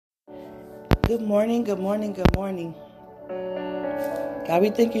Good morning, good morning, good morning. God, we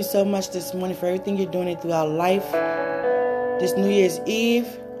thank you so much this morning for everything you're doing through our life. This New Year's Eve,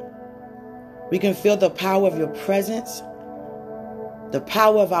 we can feel the power of your presence, the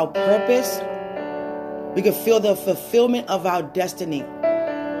power of our purpose. We can feel the fulfillment of our destiny.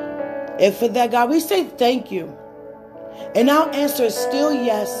 And for that, God, we say thank you. And our answer is still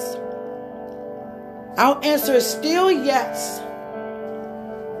yes. Our answer is still yes.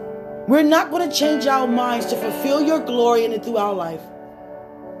 We're not going to change our minds to fulfill your glory in and through our life.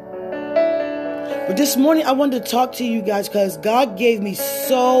 But this morning, I wanted to talk to you guys because God gave me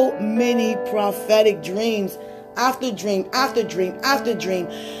so many prophetic dreams after dream, after dream, after dream.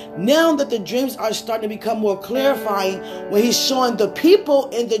 Now that the dreams are starting to become more clarifying, when he's showing the people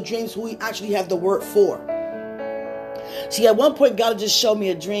in the dreams who he actually have the word for. See, at one point, God just showed me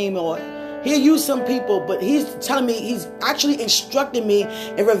a dream, or he'll use some people, but he's telling me, he's actually instructing me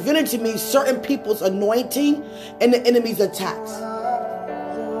and revealing to me certain people's anointing and the enemy's attacks.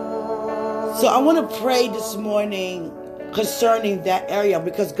 So I want to pray this morning concerning that area,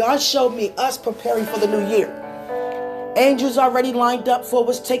 because God showed me us preparing for the new year. Angels already lined up for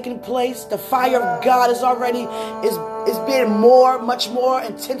what's taking place. The fire of God is already is being much more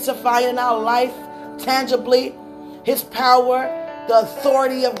intensified in our life, tangibly. His power, the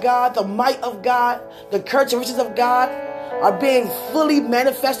authority of God, the might of God, the characteristics of God are being fully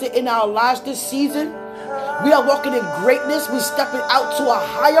manifested in our lives this season. We are walking in greatness. We're stepping out to a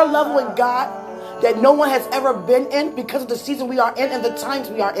higher level in God that no one has ever been in, because of the season we are in and the times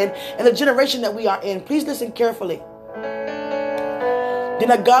we are in and the generation that we are in. Please listen carefully.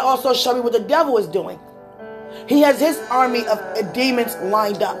 Then God also showed me what the devil is doing. He has his army of demons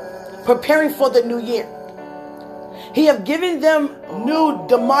lined up, preparing for the new year. He have given them new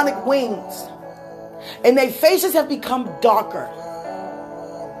demonic wings, and their faces have become darker,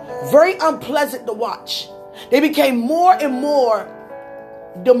 very unpleasant to watch. They became more and more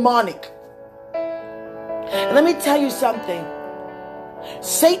demonic. And let me tell you something.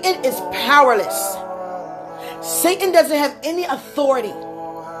 Satan is powerless. Satan doesn't have any authority.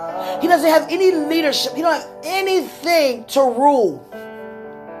 He doesn't have any leadership. He don't have anything to rule.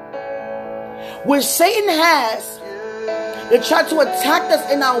 What Satan has, they try to attack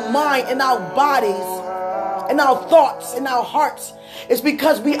us in our mind, in our bodies, in our thoughts, in our hearts. It's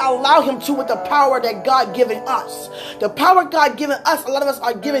because we allow him to with the power that God given us. The power God given us, a lot of us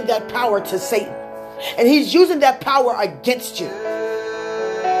are giving that power to Satan. And he's using that power against you.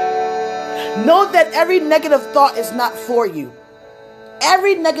 Know that every negative thought is not for you.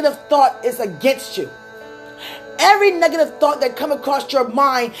 Every negative thought is against you. Every negative thought that comes across your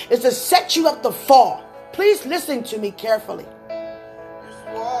mind is to set you up to fall. Please listen to me carefully.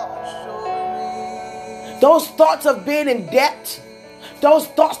 Those thoughts of being in debt, those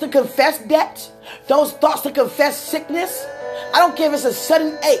thoughts to confess debt, those thoughts to confess sickness, I don't care if it's a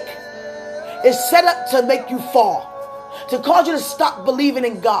sudden ache. It's set up to make you fall, to cause you to stop believing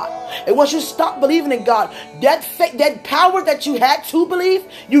in God. And once you stop believing in God, that power that you had to believe,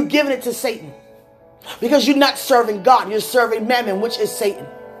 you're giving it to Satan. Because you're not serving God, you're serving mammon, which is Satan.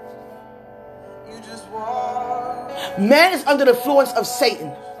 Man is under the influence of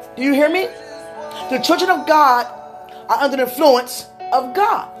Satan. Do you hear me? The children of God are under the influence of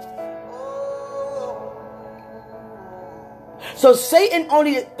God. So Satan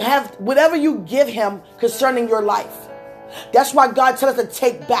only have whatever you give him concerning your life. That's why God tells us to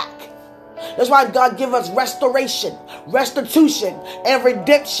take back. That's why God gives us restoration, restitution, and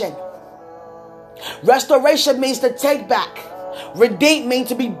redemption. Restoration means to take back. Redeem means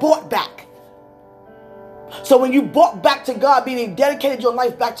to be bought back. So when you brought back to God, meaning dedicated your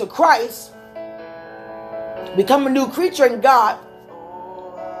life back to Christ, become a new creature in God.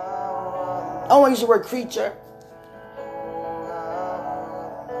 I don't want to use the word creature.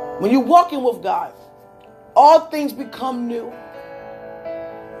 When you're walking with God, all things become new.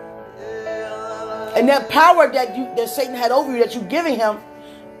 And that power that Satan had over you, that you're giving him,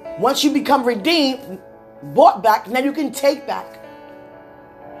 once you become redeemed, bought back, now you can take back.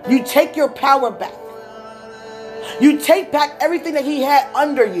 You take your power back. You take back everything that he had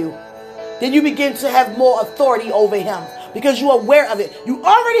under you. Then you begin to have more authority over him, because you're aware of it. You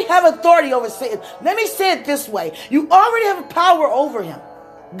already have authority over Satan. Let me say it this way. You already have power over him.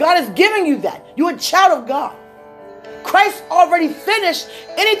 God is giving you that. You're a child of God. Christ already finished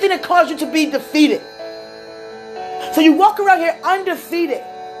anything that caused you to be defeated. So you walk around here undefeated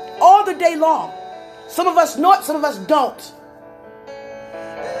all the day long. Some of us know it, some of us don't.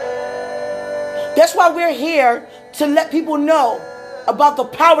 That's why we're here, to let people know about the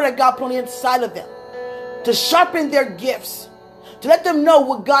power that God put on the inside of them, to sharpen their gifts, to let them know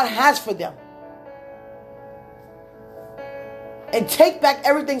what God has for them. and take back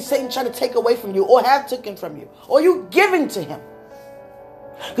everything Satan tried to take away from you or have taken from you or you giving to him.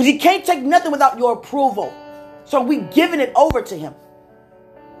 Because he can't take nothing without your approval. So we giving it over to him.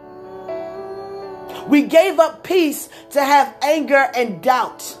 We gave up peace to have anger and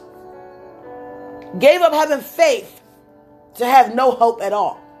doubt. Gave up having faith to have no hope at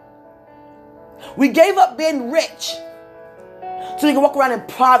all. We gave up being rich so we can walk around in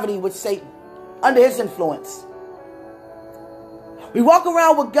poverty with Satan under his influence. We walk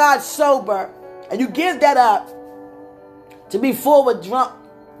around with God sober, and you give that up to be full with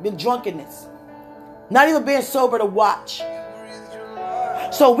drunkenness. Not even being sober to watch.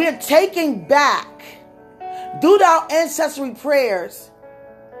 So we're taking back, due to our ancestry prayers,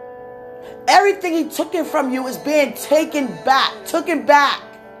 everything he took it from you is being taken back. Taken back.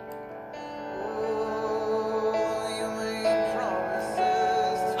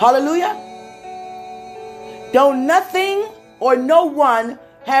 Hallelujah. Don't nothing or no one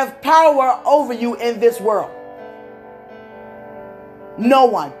have power over you in this world. No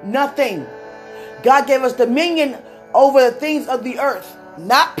one. Nothing. God gave us dominion over the things of the earth,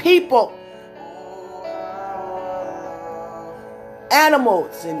 not people.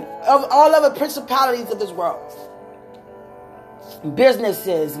 Animals and all other principalities of this world.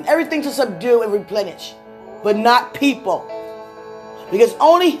 Businesses and everything to subdue and replenish. But not people. Because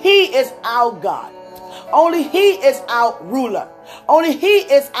only he is our God. Only he is our ruler. Only he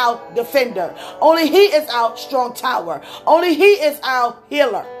is our defender. Only he is our strong tower. Only he is our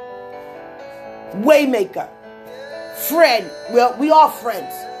healer. Waymaker. Friend. Well, we are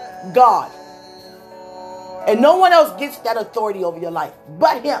friends. God. And no one else gets that authority over your life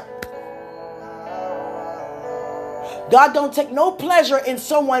but him. God don't take no pleasure in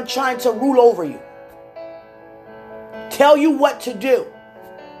someone trying to rule over you. Tell you what to do.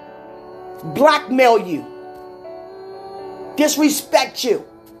 Blackmail you. Disrespect you.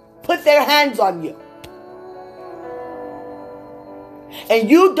 Put their hands on you. And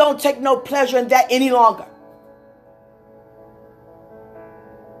you don't take no pleasure in that any longer.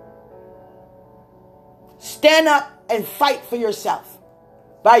 Stand up and fight for yourself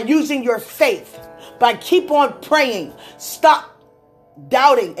by using your faith, by keep on praying, stop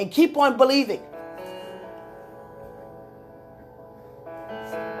doubting, and keep on believing.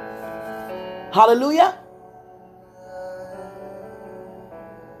 Hallelujah.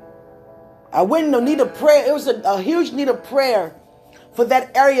 I went in the need of prayer. It was a huge need of prayer for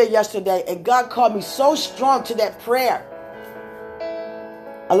that area yesterday, and God called me so strong to that prayer.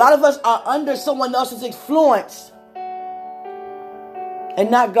 A lot of us are under someone else's influence and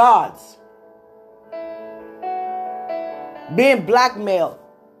not God's. Being blackmailed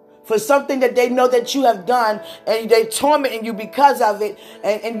for something that they know that you have done, and they tormenting you because of it,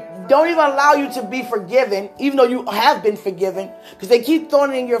 and don't even allow you to be forgiven, even though you have been forgiven, because they keep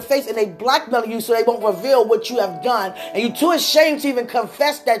throwing it in your face and they blackmail you so they won't reveal what you have done, and you're too ashamed to even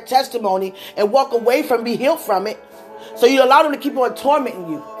confess that testimony and walk away from, be healed from it. So you allow them to keep on tormenting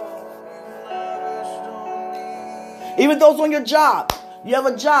you. Even those on your job. You have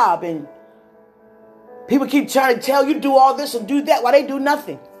a job and people keep trying to tell you do all this and do that while they do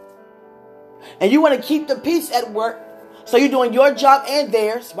nothing. And you want to keep the peace at work. So you're doing your job and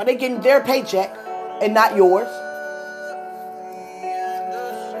theirs while they're getting their paycheck and not yours.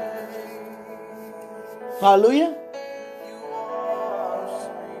 Hallelujah.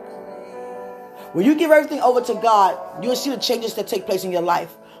 When you give everything over to God, you'll see the changes that take place in your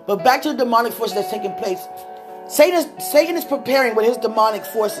life. But back to the demonic forces that's taking place. Satan is preparing with his demonic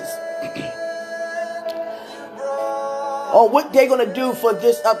forces on what they're going to do for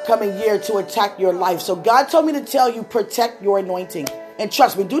this upcoming year to attack your life. So God told me to tell you, protect your anointing. And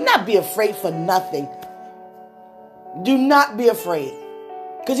trust me, do not be afraid for nothing. Do not be afraid.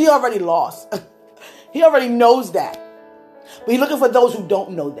 Because he already lost. He already knows that. But he's looking for those who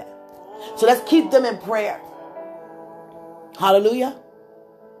don't know that. So let's keep them in prayer. Hallelujah.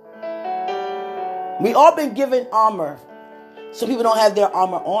 We all been given armor. Some people don't have their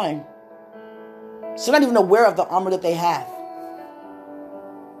armor on. So they're not even aware of the armor that they have.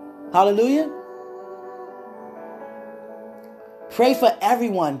 Hallelujah. Pray for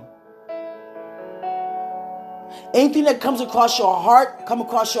everyone. Anything that comes across your heart, come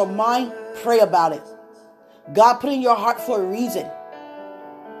across your mind, pray about it. God put in your heart for a reason.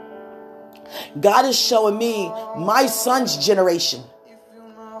 God is showing me my son's generation.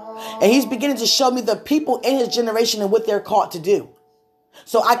 And he's beginning to show me the people in his generation and what they're called to do.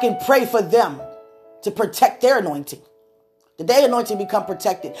 So I can pray for them to protect their anointing. That their anointing become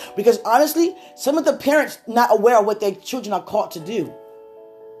protected. Because honestly, some of the parents not aware of what their children are called to do.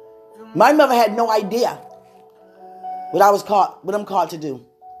 My mother had no idea. what I'm called to do.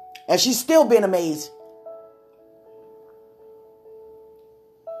 And she's still being amazed.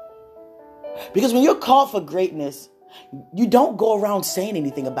 Because when you're called for greatness, you don't go around saying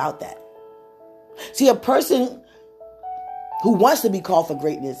anything about that. See, a person who wants to be called for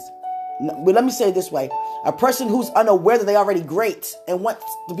greatness, but let me say it this way. A person who's unaware that they're already great and wants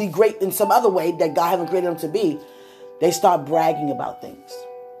to be great in some other way that God haven't created them to be, they start bragging about things.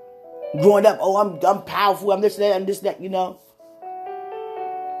 Growing up, oh, I'm powerful, I'm this, that, and this, that, you know.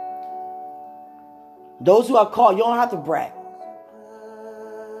 Those who are called, you don't have to brag.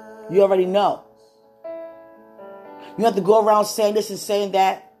 You already know. You don't have to go around saying this and saying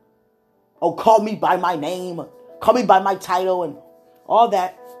that. Oh, call me by my name. Call me by my title and all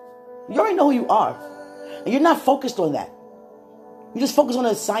that. You already know who you are. And you're not focused on that. You just focus on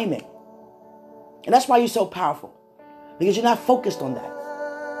the assignment. And that's why you're so powerful. Because you're not focused on that.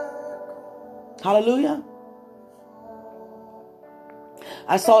 Hallelujah.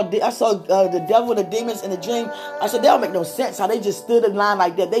 I saw the devil and the demons in the dream. I said, they don't make no sense how they just stood in line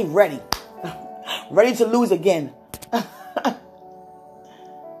like that. They ready. Ready to lose again.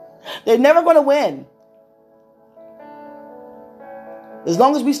 They're never going to win. As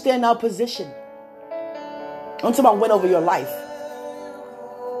long as we stay in our position. I'm talking about win over your life.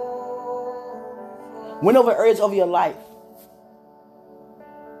 Win over areas over your life.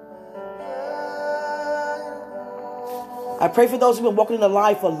 I pray for those who've been walking in the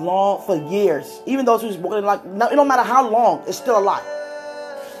life for years. Even those who's walking in life, it don't matter how long, it's still a lot.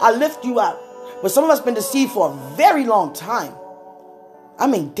 I lift you up. But some of us been deceived for a very long time. I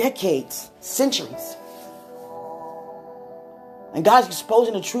mean decades, centuries. And God's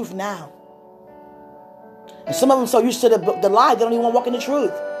exposing the truth now. And some of them so used to the lie, they don't even want to walk in the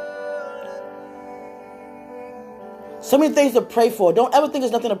truth. So many things to pray for. Don't ever think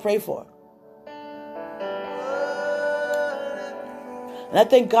there's nothing to pray for. And I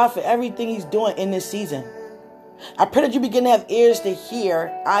thank God for everything He's doing in this season. I pray that you begin to have ears to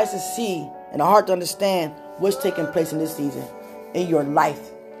hear, eyes to see, and a heart to understand what's taking place in this season, in your life.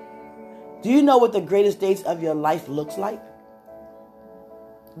 Do you know what the greatest days of your life looks like?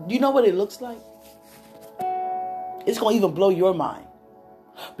 Do you know what it looks like? It's going to even blow your mind.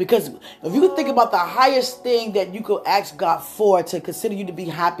 Because if you think about the highest thing that you could ask God for to consider you to be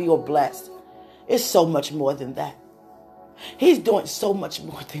happy or blessed, it's so much more than that. He's doing so much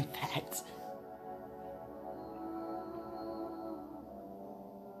more than that.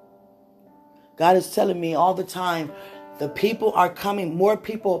 God is telling me all the time, the people are coming, more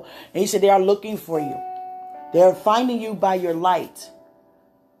people. And He said they are looking for you. They're finding you by your light.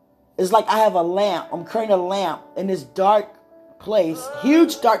 It's like I have a lamp. I'm carrying a lamp in this dark place,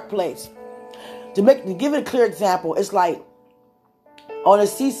 huge dark place. To give it a clear example, it's like on the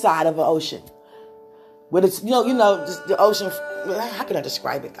seaside of an ocean. Where it's, just the ocean. How can I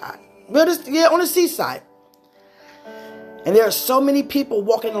describe it, God? Well, on the seaside. And there are so many people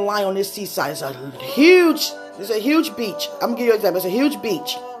walking the line on this seaside. It's a huge beach. I'm going to give you an example. It's a huge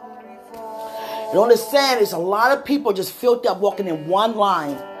beach. And on the sand, there's a lot of people just filled up walking in one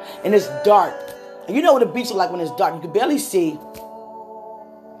line. And it's dark. And you know what the beach is like when it's dark. You can barely see.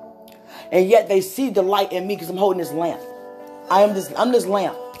 And yet they see the light in me because I'm holding this lamp. I'm this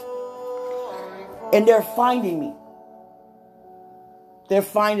lamp. And they're finding me. They're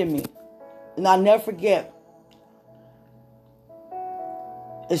finding me. And I'll never forget.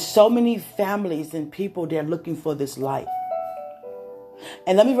 There's so many families and people they're looking for this light.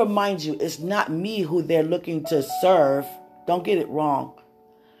 And let me remind you, it's not me who they're looking to serve. Don't get it wrong.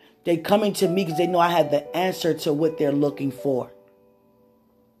 They're coming to me because they know I have the answer to what they're looking for.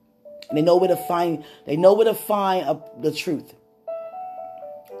 And they know where to find the truth.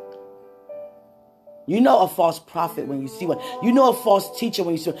 You know a false prophet when you see one. You know a false teacher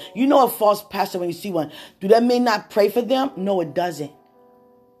when you see one. You know a false pastor when you see one. Do that mean not pray for them? No, it doesn't.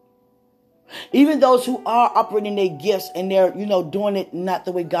 Even those who are operating their gifts and they're, doing it not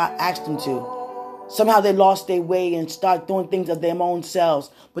the way God asked them to. Somehow they lost their way and start doing things of their own selves,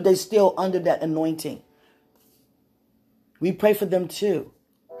 but they're still under that anointing. We pray for them too.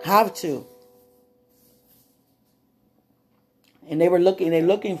 Have to. And they're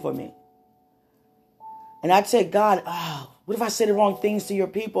looking for me. And I'd say, God, what if I say the wrong things to your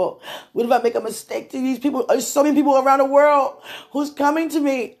people? What if I make a mistake to these people? There's so many people around the world who's coming to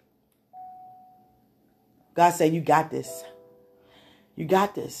me. God said, you got this. You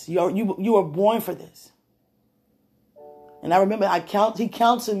got this. You were born for this. And I remember he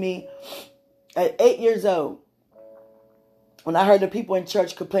counseled me at 8 years old. When I heard the people in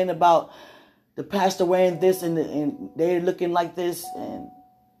church complain about the pastor wearing this and they're looking like this.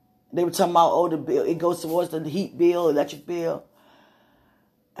 They were talking about, oh, the bill, it goes towards the heat bill, electric bill.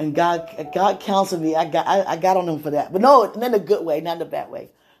 And God counseled me. I got on him for that. But no, not in a good way, not in a bad way.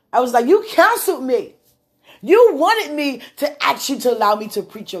 I was like, you counseled me. You wanted me to ask you to allow me to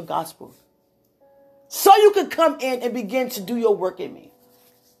preach your gospel. So you could come in and begin to do your work in me.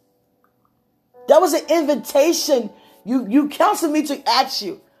 That was an invitation. You counseled me to ask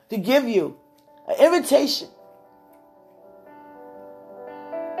you, to give you an invitation.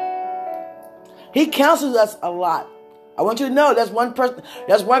 He counsels us a lot. I want you to know that's one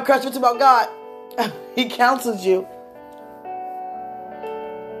characteristic about God. He counsels you.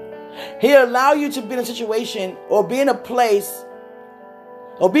 He'll allow you to be in a situation or be in a place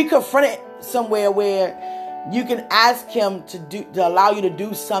or be confronted somewhere where you can ask him to allow you to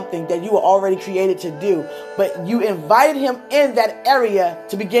do something that you were already created to do. But you invited him in that area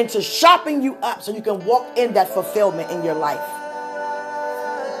to begin to sharpen you up so you can walk in that fulfillment in your life.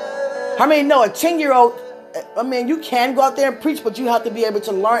 How many know a 10-year-old, you can go out there and preach, but you have to be able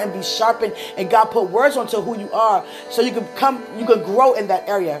to learn and be sharpened, and God put words onto who you are so you can grow in that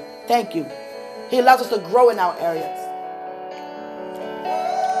area. Thank you. He allows us to grow in our areas.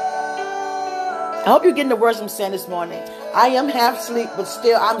 I hope you're getting the words I'm saying this morning. I am half asleep, but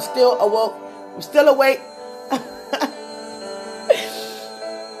I'm still awoke. I'm still awake.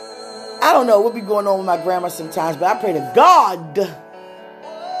 I don't know what be going on with my grandma sometimes, but I pray to God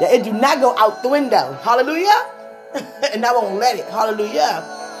that it do not go out the window. Hallelujah. And I won't let it. Hallelujah.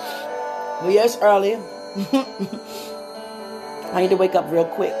 Well, yeah, it's early. I need to wake up real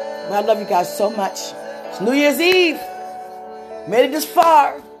quick. But I love you guys so much. It's New Year's Eve. Made it this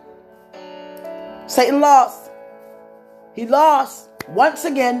far. Satan lost. He lost once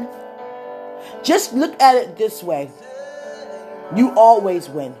again. Just look at it this way. You always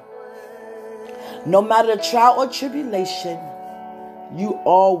win. No matter the trial or tribulation, you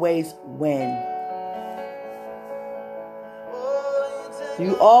always win.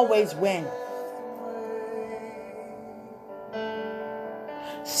 You always win.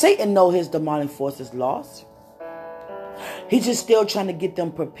 Satan knows his demonic forces lost. He's just still trying to get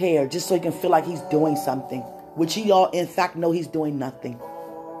them prepared just so he can feel like he's doing something, which he all in fact know he's doing nothing.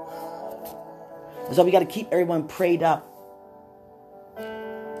 And so we got to keep everyone prayed up.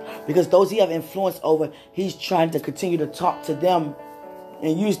 Because those he have influence over, he's trying to continue to talk to them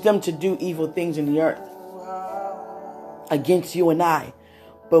and use them to do evil things in the earth against you and I.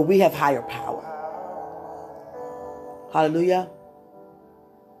 But we have higher power. Hallelujah.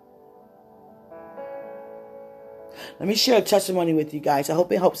 Let me share a testimony with you guys. I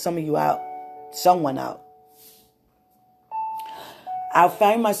hope it helps someone out. I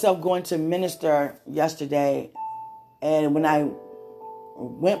found myself going to minister yesterday, and when I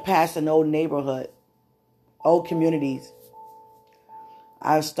went past an old neighborhood, old communities,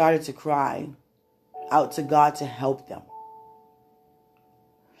 I started to cry out to God to help them.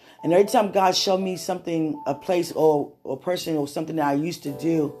 And every time God showed me something, a place or a person or something that I used to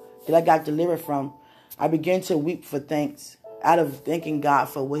do that I got delivered from, I began to weep for thanks out of thanking God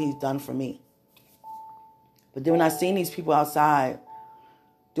for what he's done for me. But then when I seen these people outside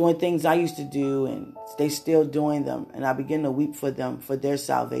doing things I used to do and they still doing them, and I began to weep for them, for their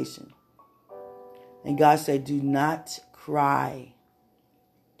salvation. And God said, do not cry.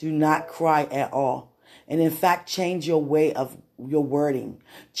 Do not cry at all. And in fact, change your way of your wording.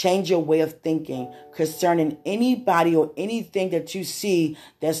 Change your way of thinking concerning anybody or anything that you see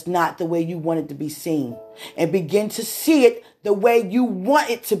that's not the way you want it to be seen. And begin to see it the way you want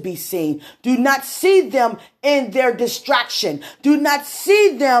it to be seen. Do not see them in their distraction. Do not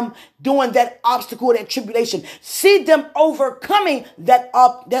see them doing that obstacle, that tribulation. See them overcoming that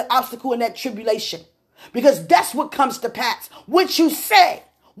obstacle and that tribulation. Because that's what comes to pass. What you say,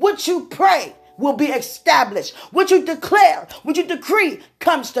 what you pray will be established. What you declare, what you decree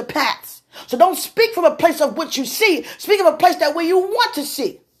comes to pass. So don't speak from a place of what you see. Speak of a place that where you want to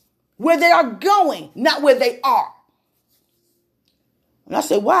see. Where they are going, not where they are. And I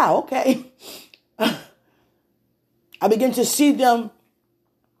said, wow, okay. I began to see them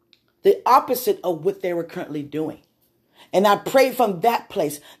the opposite of what they were currently doing. And I prayed from that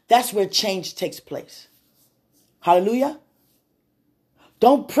place. That's where change takes place. Hallelujah.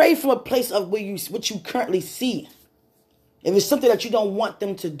 Don't pray from a place of what you currently see. If it's something that you don't want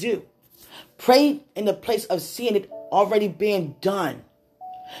them to do, pray in the place of seeing it already being done.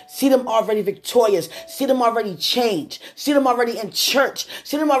 See them already victorious. See them already changed. See them already in church.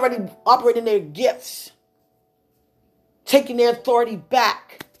 See them already operating their gifts. Taking their authority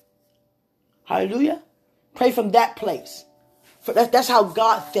back. Hallelujah. Pray from that place. That's how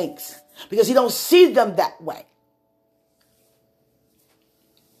God thinks. Because he don't see them that way.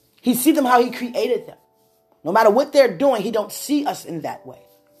 He sees them how he created them. No matter what they're doing, he don't see us in that way.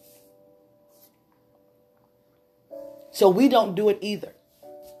 So we don't do it either.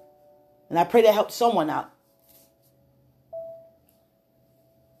 And I pray that helps someone out.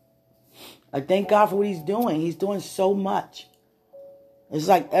 I thank God for what he's doing. He's doing so much. It's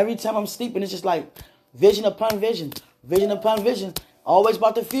like every time I'm sleeping, it's just like vision upon vision, vision upon vision. Always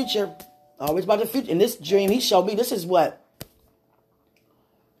about the future. Always about the future. In this dream, he showed me, this is what?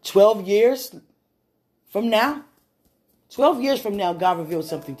 12 years from now? 12 years from now, God revealed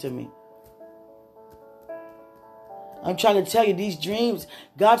something to me. I'm trying to tell you, these dreams,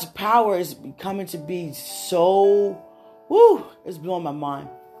 God's power is coming to be so, it's blowing my mind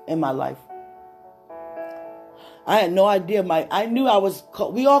in my life. I had no idea. I knew I was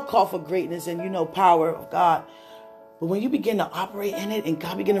called, we all call for greatness and, power of God. But when you begin to operate in it and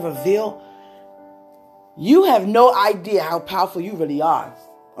God begin to reveal, you have no idea how powerful you really are.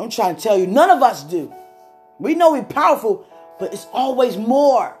 I'm trying to tell you, none of us do. We know we're powerful, but it's always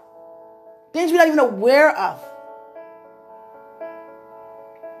more. Things we're not even aware of.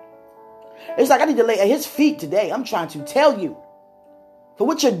 It's like I need to lay at his feet today. I'm trying to tell you for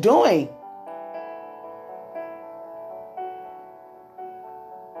what you're doing.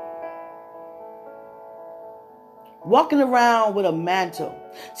 Walking around with a mantle.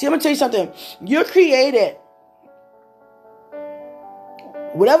 See, I'm going to tell you something. You're created.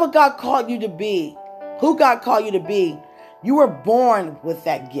 Whatever God called you to be, who God called you to be, you were born with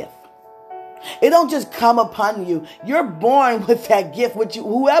that gift. It don't just come upon you. You're born with that gift.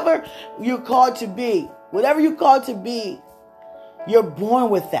 Whoever you're called to be, whatever you're called to be, you're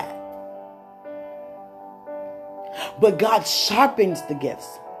born with that. But God sharpens the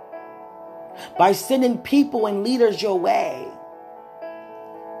gifts by sending people and leaders your way,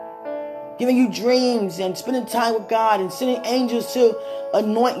 giving you dreams and spending time with God and sending angels to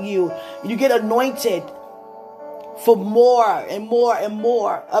anoint you. You get anointed for more and more and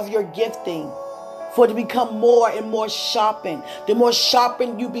more of your gifting, for it to become more and more sharpened. The more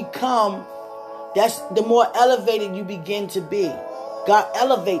sharpened you become, that's the more elevated you begin to be. God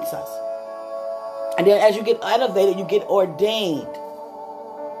elevates us. And then as you get elevated, you get ordained,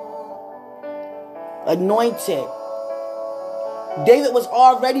 anointed. David was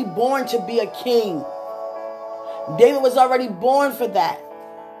already born to be a king. David was already born for that.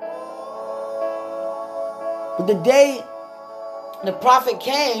 But the day the prophet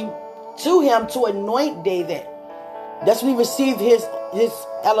came to him to anoint David, that's when he received his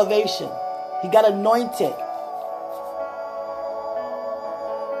elevation. He got anointed.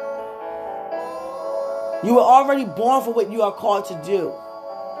 You were already born for what you are called to do.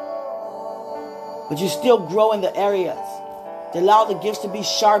 But you still grow in the areas to allow the gifts to be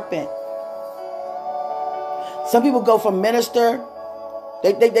sharpened. Some people go from minister.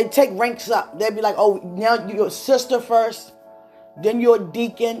 They take ranks up. They'll be like, oh, now you're a sister first. Then you're a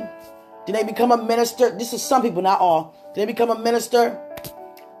deacon. Then they become a minister. This is some people, not all. Then they become a minister.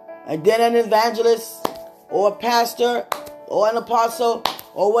 And then an evangelist. Or a pastor. Or an apostle.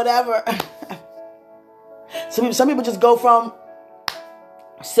 Or whatever. Some people just go from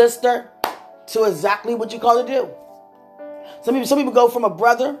sister to exactly what you call to do. Some people go from a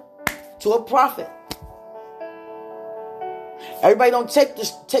brother to a prophet. Everybody don't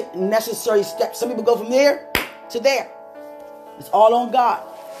take necessary steps. Some people go from there to there. It's all on God.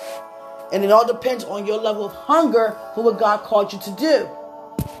 And it all depends on your level of hunger for what God called you to do.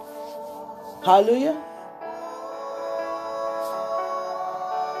 Hallelujah.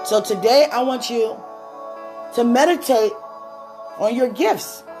 So today I want you to meditate on your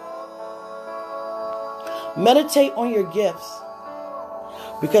gifts. Meditate on your gifts.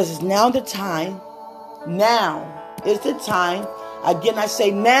 Because it's now the time. Now is the time. Again, I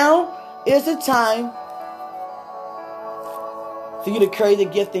say now is the time for you to carry the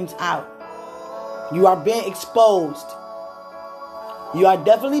giftings out. You are being exposed. You are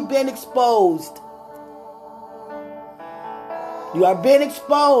definitely being exposed. You are being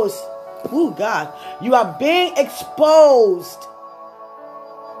exposed. Oh, God. You are being exposed.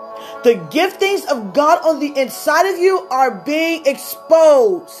 The giftings of God on the inside of you are being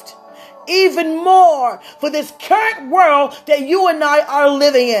exposed even more for this current world that you and I are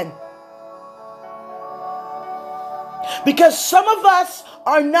living in. Because some of us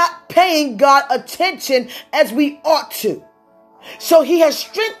are not paying God attention as we ought to. So he has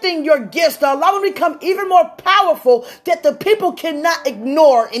strengthened your gifts to allow them to become even more powerful that the people cannot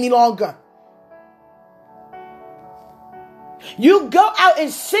ignore any longer. You go out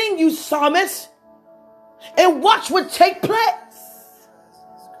and sing, you psalmists, and watch what take place.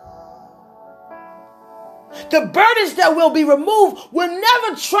 The burdens that will be removed will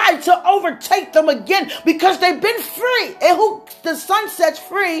never try to overtake them again because they've been free. And who the Son sets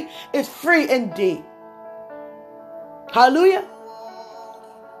free is free indeed. Hallelujah.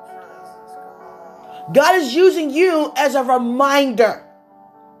 God is using you as a reminder.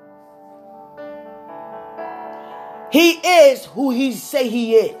 He is who he say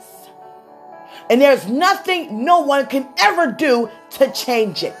he is. And there's nothing no one can ever do to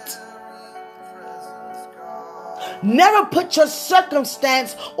change it. Never put your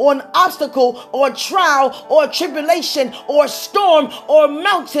circumstance or an obstacle or a trial or a tribulation or a storm or a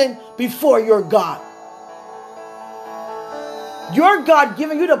mountain before your God. Your God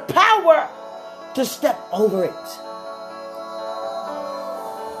giving you the power to step over it.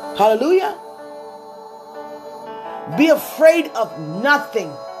 Hallelujah. Be afraid of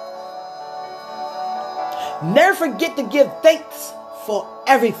nothing. Never forget to give thanks for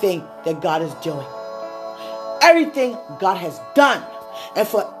everything that God is doing. Everything God has done. And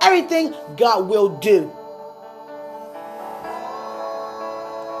for everything God will do.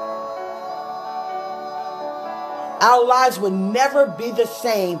 Our lives will never be the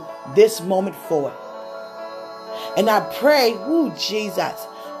same this moment forward. And I pray, Jesus,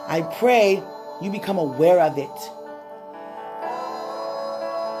 I pray you become aware of it.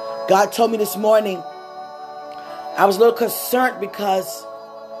 God told me this morning, I was a little concerned because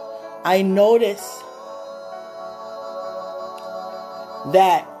I noticed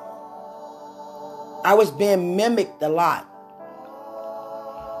that I was being mimicked a lot.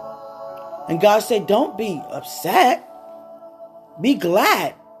 And God said, don't be upset. Be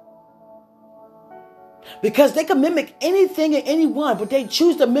glad. Because they can mimic anything and anyone, but they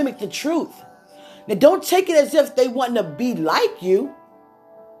choose to mimic the truth. Now, don't take it as if they want to be like you.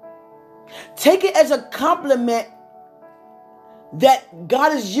 Take it as a compliment that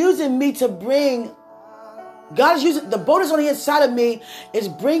God is using me to bring. God is using the bonus on the inside of me is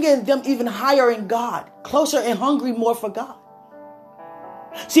bringing them even higher in God, closer and hungry more for God.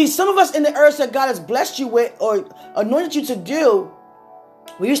 See, some of us in the earth that God has blessed you with or anointed you to do,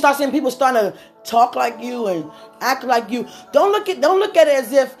 when you start seeing people starting to talk like you and act like you, don't look at it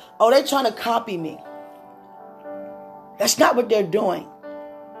as if, oh, they're trying to copy me. That's not what they're doing.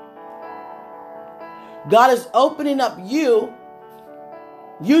 God is opening up you,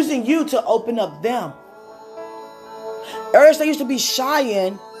 using you to open up them. Areas they used to be shy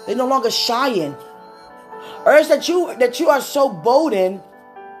in, they're no longer shy in. Areas that you are so bold in,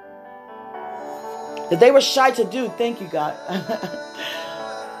 that they were shy to do. Thank you, God.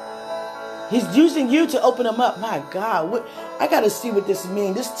 He's using you to open them up. My God, I got to see what this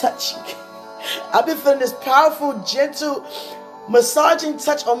means. This touch. I've been feeling this powerful, gentle, massaging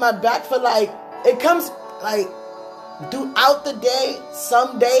touch on my back for it comes throughout the day,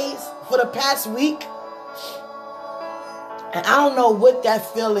 some days, for the past week. And I don't know what that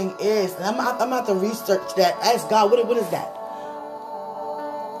feeling is. And I'm going to research that. Ask God, what is that?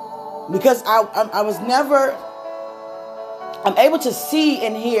 Because I'm able to see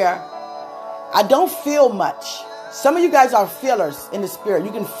and hear. I don't feel much. Some of you guys are feelers in the spirit.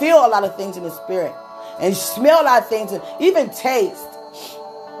 You can feel a lot of things in the spirit. And smell a lot of things and even taste.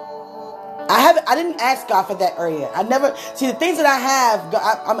 I didn't ask God for that area. I never see the things that I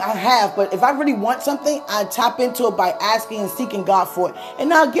have, but if I really want something, I tap into it by asking and seeking God for it,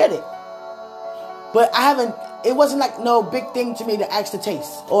 and I'll get it. But it wasn't like no big thing to me to ask to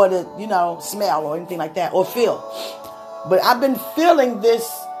taste or to, smell or anything like that or feel. But I've been feeling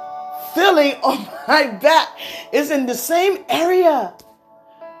this feeling on my back. It's in the same area.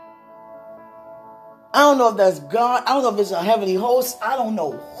 I don't know if that's God. I don't know if it's a heavenly host. I don't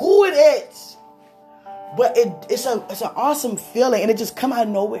know who it is. But it's an awesome feeling. And it just come out of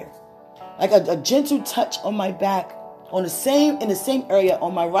nowhere. Like a gentle touch on my back. In the same area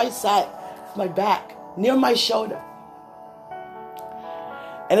on my right side of my back. Near my shoulder.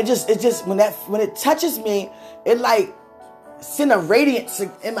 And it just when it touches me, it send a radiance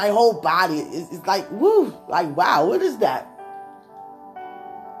in my whole body. It's like, woo. Like, wow, what is that?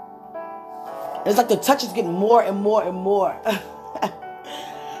 It's like the touch is getting more and more and more.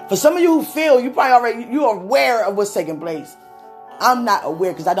 For some of you who feel, you're aware of what's taking place. I'm not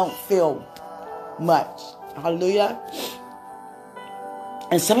aware because I don't feel much. Hallelujah.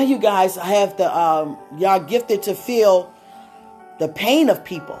 And some of you guys have y'all gifted to feel the pain of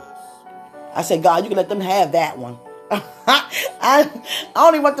people. I say, God, you can let them have that one. I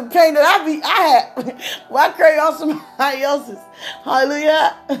only want the pain that I had. Well, I carry on somebody else's.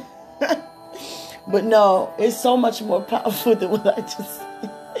 Hallelujah. But no, it's so much more powerful than what I just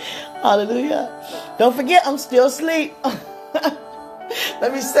said. Hallelujah. Don't forget, I'm still asleep.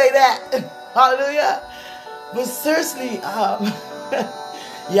 Let me say that. Hallelujah. But seriously,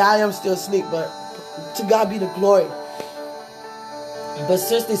 yeah, I am still asleep, but to God be the glory. But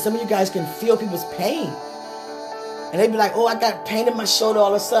seriously, some of you guys can feel people's pain. And they be like, oh, I got pain in my shoulder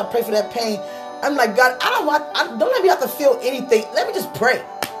all of a sudden. Pray for that pain. I'm like, God, don't let me have to feel anything. Let me just pray.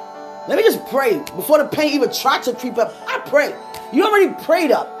 Let me just pray. Before the pain even tries to creep up, I pray. You already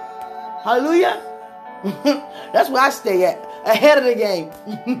prayed up. Hallelujah. That's where I stay at. Ahead of the game.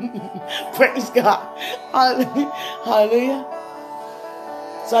 Praise God. Hallelujah.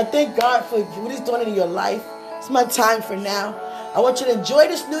 So I thank God for what He's doing in your life. It's my time for now. I want you to enjoy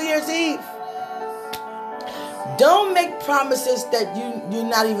this New Year's Eve. Don't make promises that you're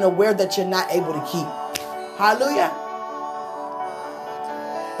not even aware that you're not able to keep. Hallelujah.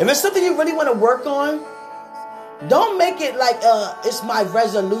 If it's something you really want to work on, don't make it like it's my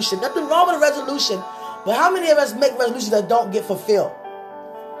resolution. Nothing wrong with a resolution. But how many of us make resolutions that don't get fulfilled?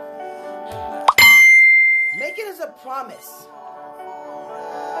 Make it as a promise.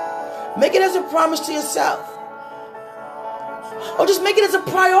 Make it as a promise to yourself. Or just make it as a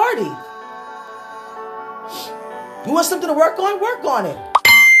priority. You want something to work on? Work on it.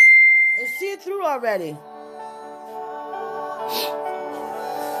 And see it through already.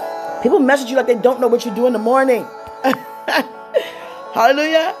 People message you like they don't know what you do in the morning.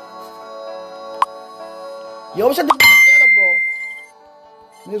 Hallelujah. You always have to be available.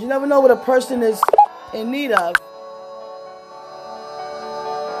 Because you never know what a person is in need of.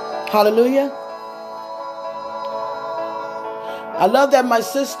 Hallelujah. I love that my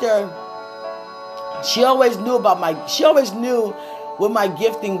sister, she always knew what my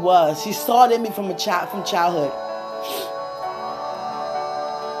gifting was. She saw it in me from childhood.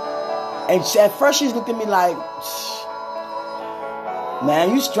 And at first she looked at me like,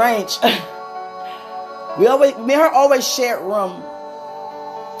 man, you strange. Me and her always shared room.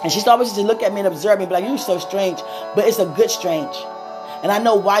 And she always used to look at me and observe me, be like, you so strange. But it's a good strange. And I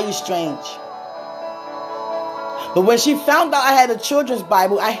know why you're strange. But when she found out I had a children's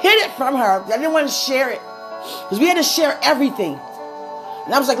Bible, I hid it from her. I didn't want to share it. Because we had to share everything.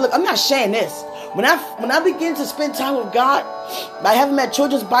 And I was like, look, I'm not sharing this. When I begin to spend time with God, by having that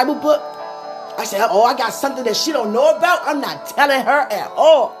children's Bible book, I said, oh, I got something that she don't know about. I'm not telling her at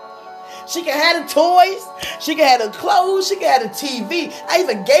all. She can have the toys. She can have the clothes. She can have the TV. I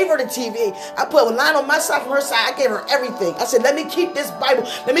even gave her the TV. I put a line on my side from her side. I gave her everything. I said, let me keep this Bible.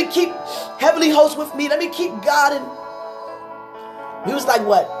 Let me keep Heavenly Host with me. Let me keep God. And he was like,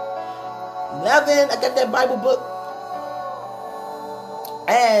 what? 11. I got that Bible book.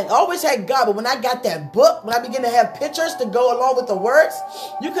 And I always had God. But when I got that book, when I began to have pictures to go along with the words,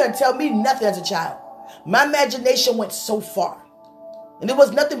 you couldn't tell me nothing as a child. My imagination went so far. And it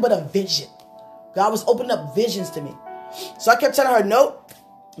was nothing but a vision. God was opening up visions to me. So I kept telling her, nope,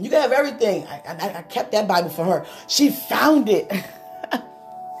 you can have everything. I kept that Bible for her. She found it.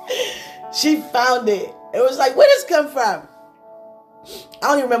 She found it. It was like, where did this come from? I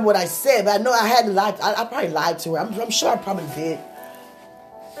don't even remember what I said, but I know I had to lie. I probably lied to her. I'm sure I probably did.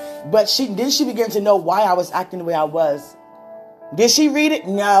 But she began to know why I was acting the way I was. Did she read it?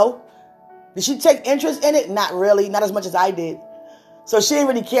 No. Did she take interest in it? Not really. Not as much as I did. So she didn't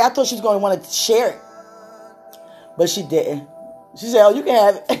really care. I thought she was going to want to share it. But she didn't. She said, oh, you can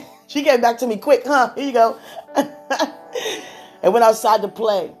have it. She came back to me quick, huh? Here you go. And went outside to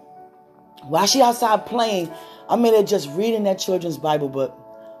play. While she outside playing, I'm in there just reading that children's Bible book.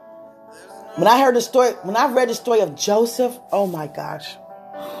 When I read the story of Joseph, oh my gosh.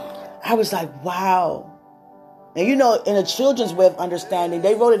 I was like, wow. And you know, in a children's way of understanding,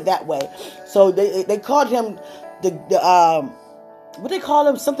 they wrote it that way. So they called him what they call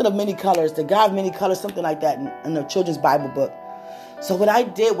him? Something of many colors. The God of many colors, something like that in the children's Bible book. So what I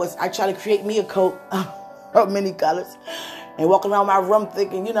did was I tried to create me a coat of many colors and walk around my room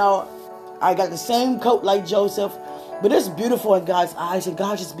thinking, you know, I got the same coat like Joseph, but it's beautiful in God's eyes, and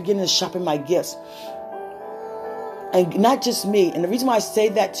God's just beginning to sharpen my gifts. And not just me. And the reason why I say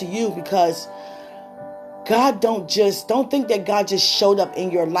that to you, because God don't think that God just showed up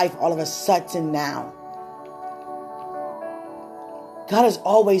in your life all of a sudden now. God has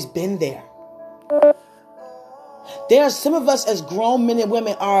always been there. There are some of us as grown men and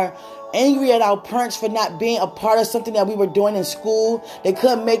women are angry at our parents for not being a part of something that we were doing in school. They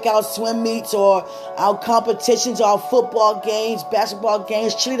couldn't make our swim meets or our competitions, our football games, basketball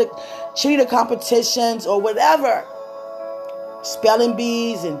games, cheerleader competitions, or whatever. Spelling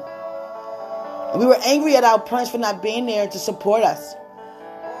bees. And we were angry at our parents for not being there to support us.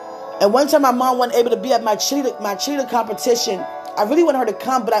 And one time my mom wasn't able to be at my cheerleader competition. I really wanted her to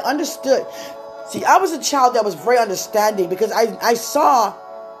come, but I understood. See, I was a child that was very understanding because I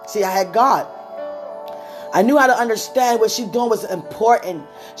had God. I knew how to understand what she doing was important.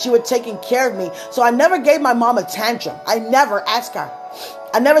 She was taking care of me. So I never gave my mom a tantrum. I never asked her.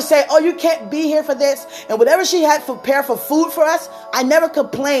 I never said, oh, you can't be here for this. And whatever she had prepared for food for us, I never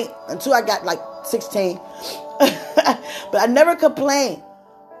complained until I got like 16. But I never complained.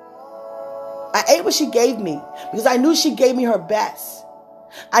 I ate what she gave me because I knew she gave me her best.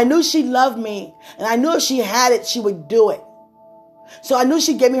 I knew she loved me, and I knew if she had it, she would do it. So I knew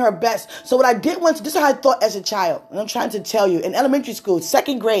she gave me her best. So what I did once, this is how I thought as a child. And I'm trying to tell you, in elementary school,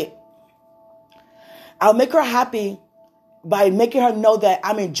 2nd grade, I'll make her happy by making her know that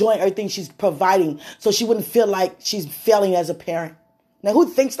I'm enjoying everything she's providing so she wouldn't feel like she's failing as a parent. Now, who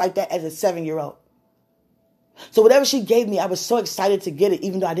thinks like that as a 7-year-old? So whatever she gave me, I was so excited to get it,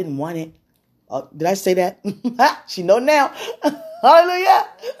 even though I didn't want it. Oh, did I say that? She know now. Hallelujah.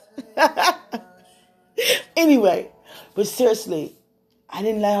 Anyway, but seriously, I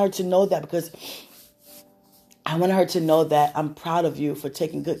didn't let her to know that because I wanted her to know that I'm proud of you for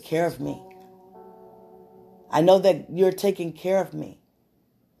taking good care of me. I know that you're taking care of me.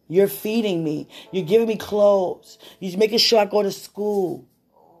 You're feeding me. You're giving me clothes. You're making sure I go to school.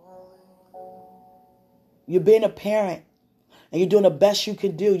 You're being a parent. And you're doing the best you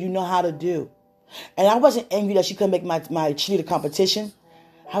can do. You know how to do. And I wasn't angry that she couldn't make my cheerleader competition.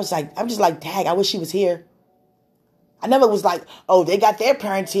 I'm just like, dang, I wish she was here. I never was like, oh, they got their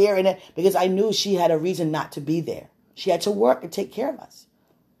parents here. Because I knew she had a reason not to be there. She had to work and take care of us.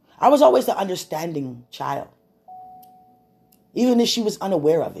 I was always the understanding child. Even if she was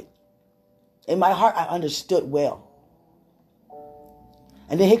unaware of it. In my heart, I understood well.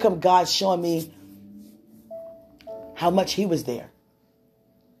 And then here come God showing me how much he was there.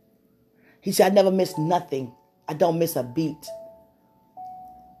 He said, I never miss nothing. I don't miss a beat.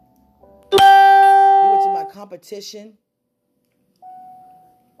 He went to my competition.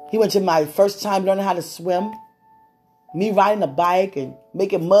 He went to my first time learning how to swim. Me riding a bike and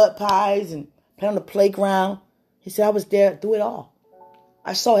making mud pies and playing on the playground. He said, I was there through it all.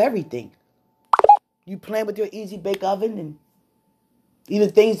 I saw everything. You playing with your easy bake oven and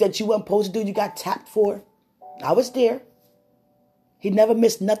even things that you weren't supposed to do, you got tapped for. I was there. He never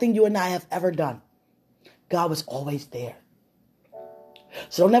missed nothing you and I have ever done. God was always there.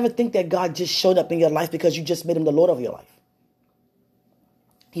 So don't ever think that God just showed up in your life because you just made him the Lord of your life.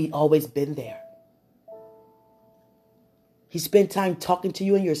 He always been there. He spent time talking to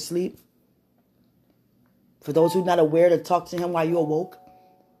you in your sleep. For those who are not aware, to talk to him while you awoke.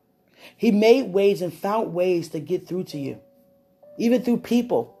 He made ways and found ways to get through to you. Even through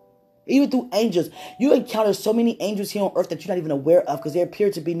people. Even through angels. You encounter so many angels here on earth that you're not even aware of because they appear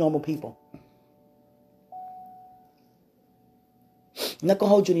to be normal people. I'm not going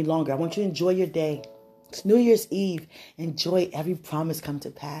to hold you any longer. I want you to enjoy your day. It's New Year's Eve. Enjoy every promise come to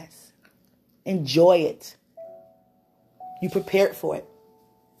pass. Enjoy it. You prepared for it.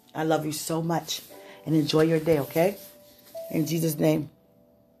 I love you so much. And enjoy your day, okay? In Jesus' name.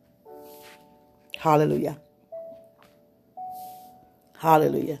 Hallelujah.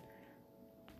 Hallelujah.